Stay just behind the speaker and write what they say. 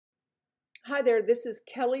Hi there, this is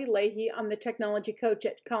Kelly Leahy. I'm the technology coach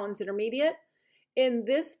at Collins Intermediate. In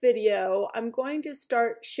this video, I'm going to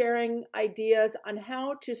start sharing ideas on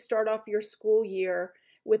how to start off your school year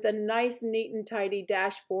with a nice, neat, and tidy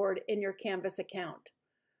dashboard in your Canvas account.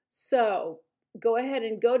 So go ahead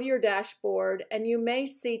and go to your dashboard, and you may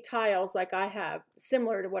see tiles like I have,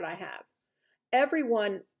 similar to what I have.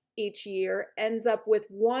 Everyone each year ends up with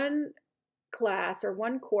one class or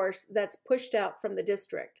one course that's pushed out from the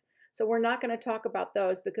district. So we're not going to talk about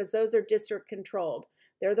those because those are district controlled.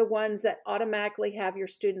 They're the ones that automatically have your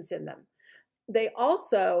students in them. They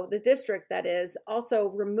also, the district that is, also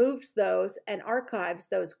removes those and archives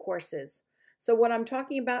those courses. So what I'm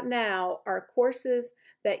talking about now are courses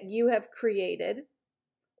that you have created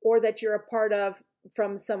or that you're a part of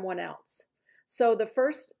from someone else. So the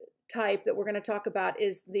first type that we're going to talk about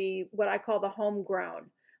is what I call the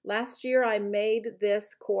homegrown. Last year I made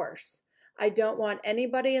this course. I don't want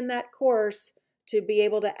anybody in that course to be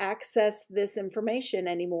able to access this information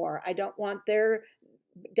anymore. I don't want their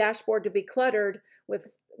dashboard to be cluttered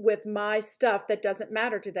with my stuff that doesn't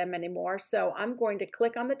matter to them anymore. So I'm going to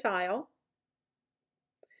click on the tile.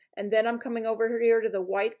 And then I'm coming over here to the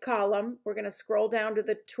white column. We're going to scroll down to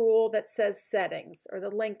the tool that says settings, or the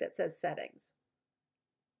link that says settings.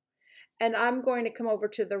 And I'm going to come over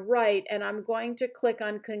to the right and I'm going to click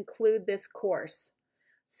on conclude this course.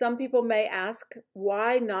 Some people may ask,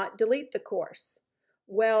 why not delete the course?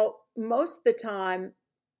 Well, most of the time,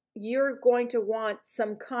 you're going to want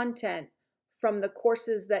some content from the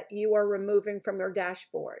courses that you are removing from your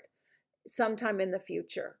dashboard sometime in the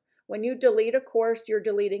future. When you delete a course, you're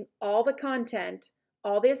deleting all the content,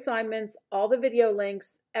 all the assignments, all the video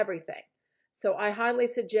links, everything. So I highly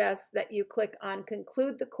suggest that you click on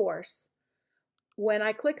conclude the course. When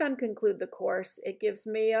I click on conclude the course, it gives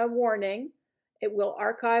me a warning. It will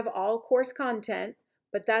archive all course content,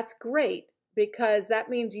 but that's great because that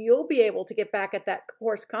means you'll be able to get back at that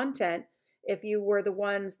course content if you were the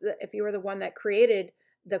one that created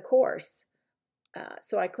the course.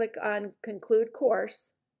 So I click on conclude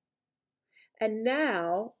course, and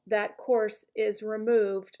now that course is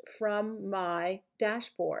removed from my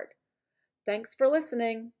dashboard. Thanks for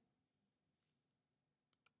listening.